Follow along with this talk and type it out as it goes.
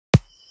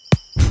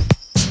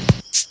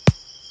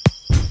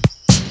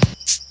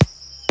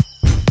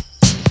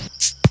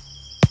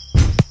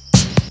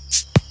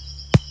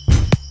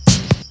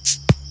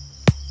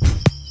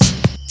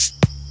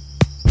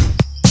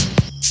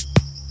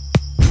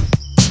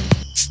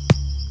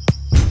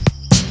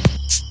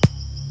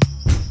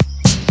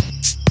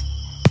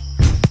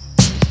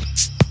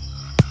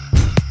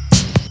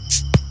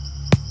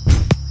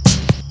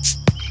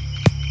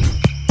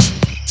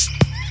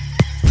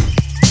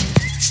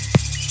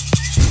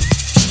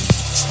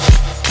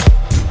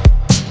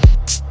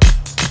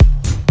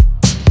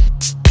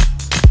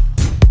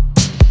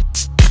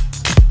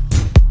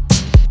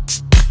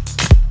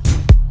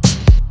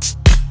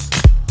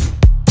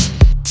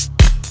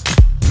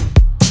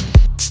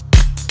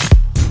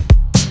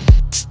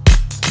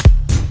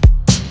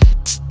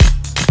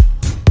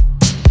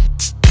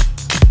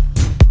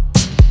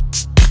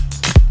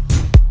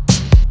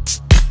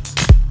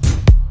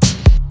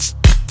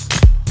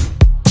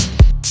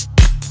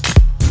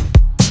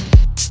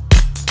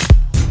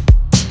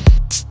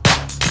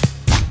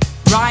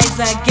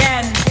Rise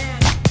again.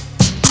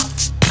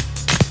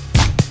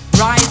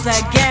 Rise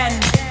again.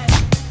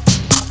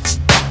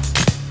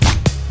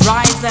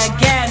 Rise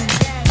again.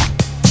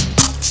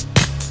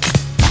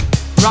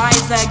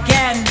 Rise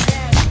again.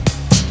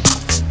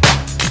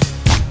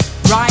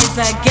 Rise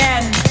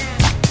again.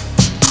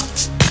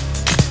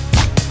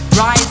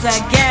 Rise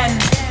again.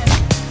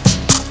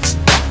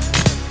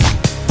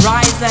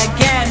 Rise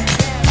again.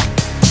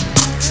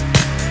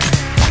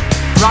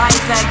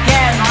 Rise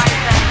again.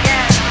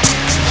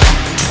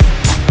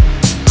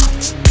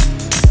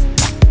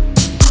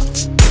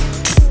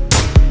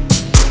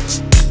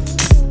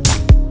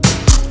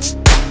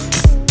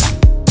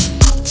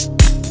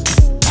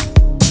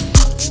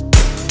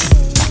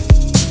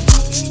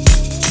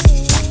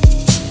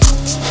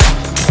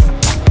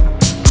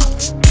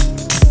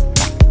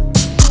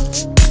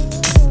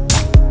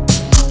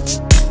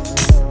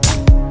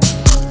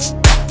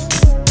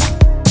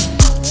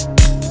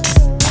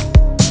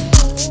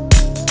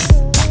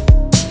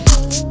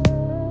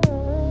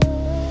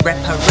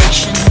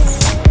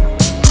 Reparations,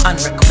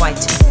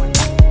 unrequited.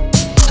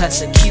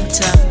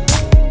 Persecutor,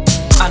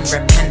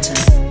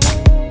 unrepentant.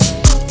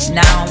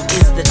 Now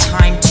is the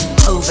time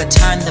to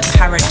overturn the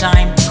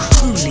paradigm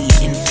cruelly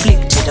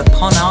inflicted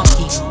upon our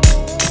people.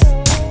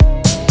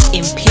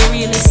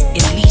 Imperialist,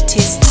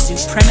 elitist,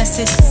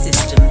 supremacist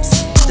systems,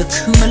 the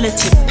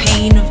cumulative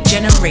pain of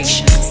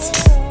generations.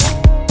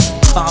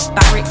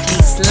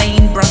 Barbarically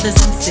slain brothers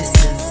and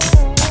sisters,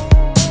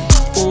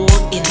 all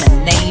in the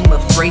name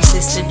of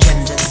racist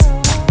agendas.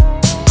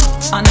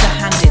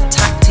 Underhanded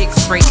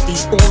tactics break the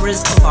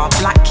auras of our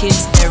black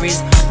kids. There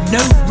is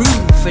no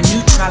room for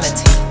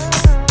neutrality.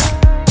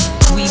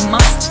 We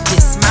must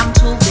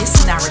dismantle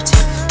this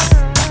narrative.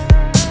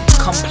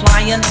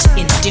 Compliant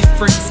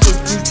indifference is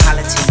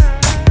brutality.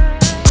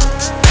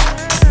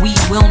 We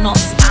will not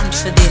stand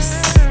for this.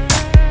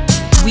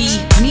 We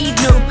need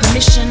no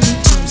permission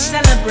to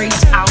celebrate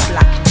our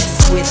blackness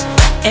with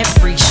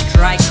every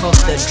strike of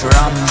the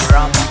drum.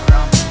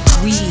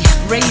 We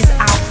raise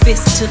our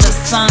fist to the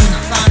sun.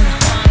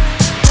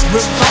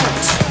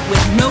 Revolt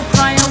with no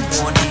prior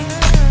warning.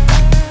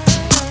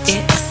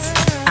 It's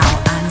our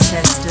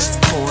ancestors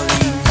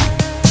calling.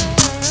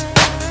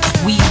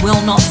 We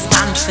will not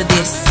stand for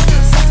this.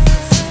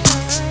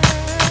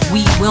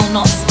 We will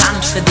not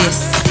stand for this.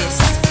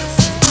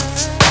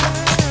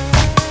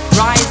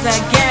 Rise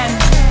again.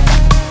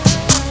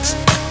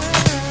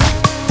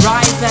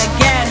 Rise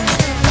again.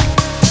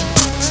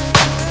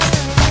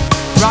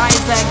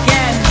 Rise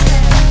again.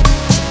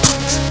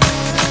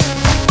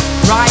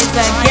 Rise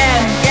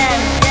again.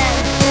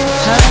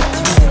 Heard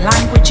through the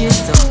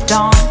languages of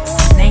dance,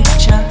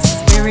 nature,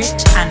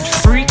 spirit, and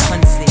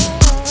frequency.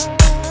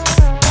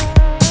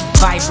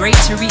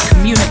 Vibratory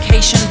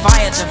communication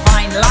via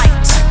divine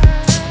light.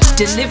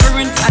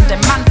 Deliverance and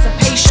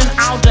emancipation,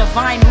 our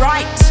divine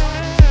right.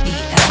 The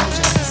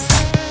elders.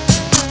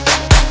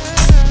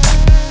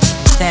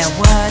 Their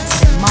words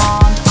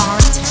demand our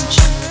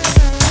attention.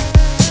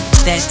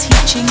 Their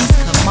teachings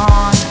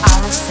command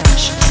our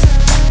ascension.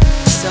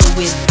 So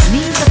with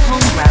knees upon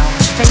ground,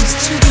 face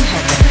to the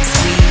heavens,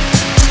 we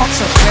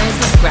offer prayers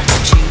of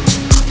gratitude,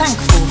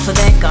 thankful for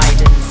their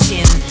guidance.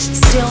 In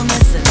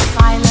stillness and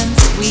silence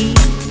we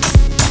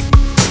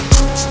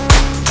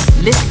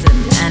listen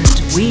and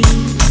we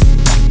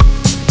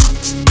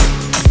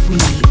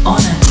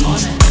honor thee.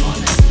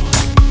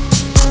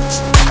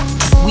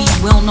 We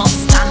will not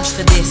stand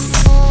for this.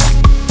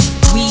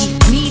 We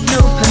need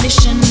no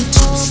permission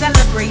to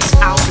celebrate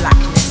our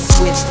blackness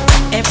with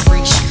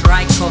every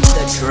strike of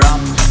the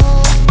drum.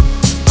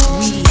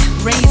 We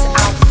raise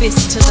our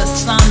fist to the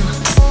sun.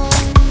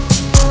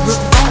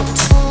 Revolt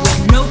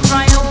with no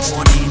prior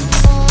warning.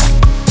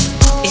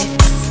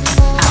 It's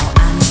our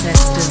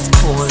ancestors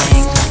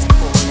calling.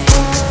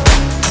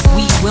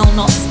 We will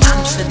not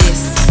stand for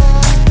this.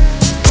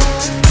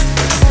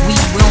 We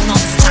will not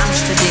stand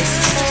for this.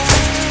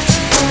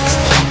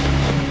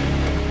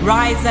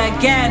 Rise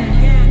again.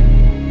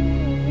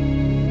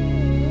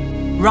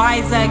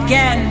 Rise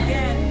again.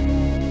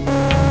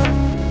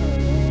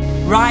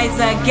 Rise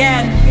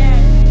again.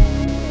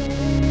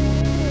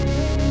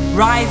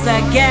 Rise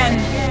again.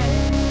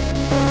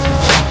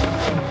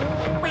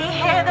 We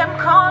hear them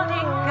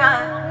calling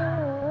God.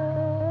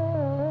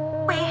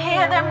 We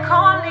hear them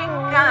calling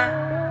God.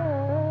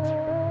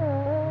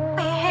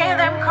 We hear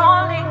them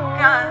calling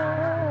God.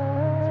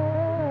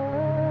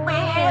 We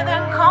hear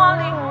them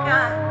calling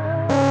God.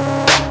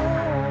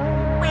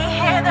 We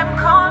hear them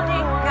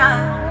calling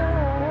God.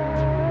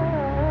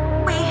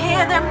 We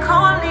hear them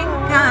calling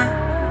God.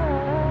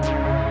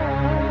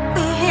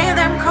 We hear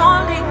them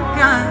calling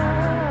God.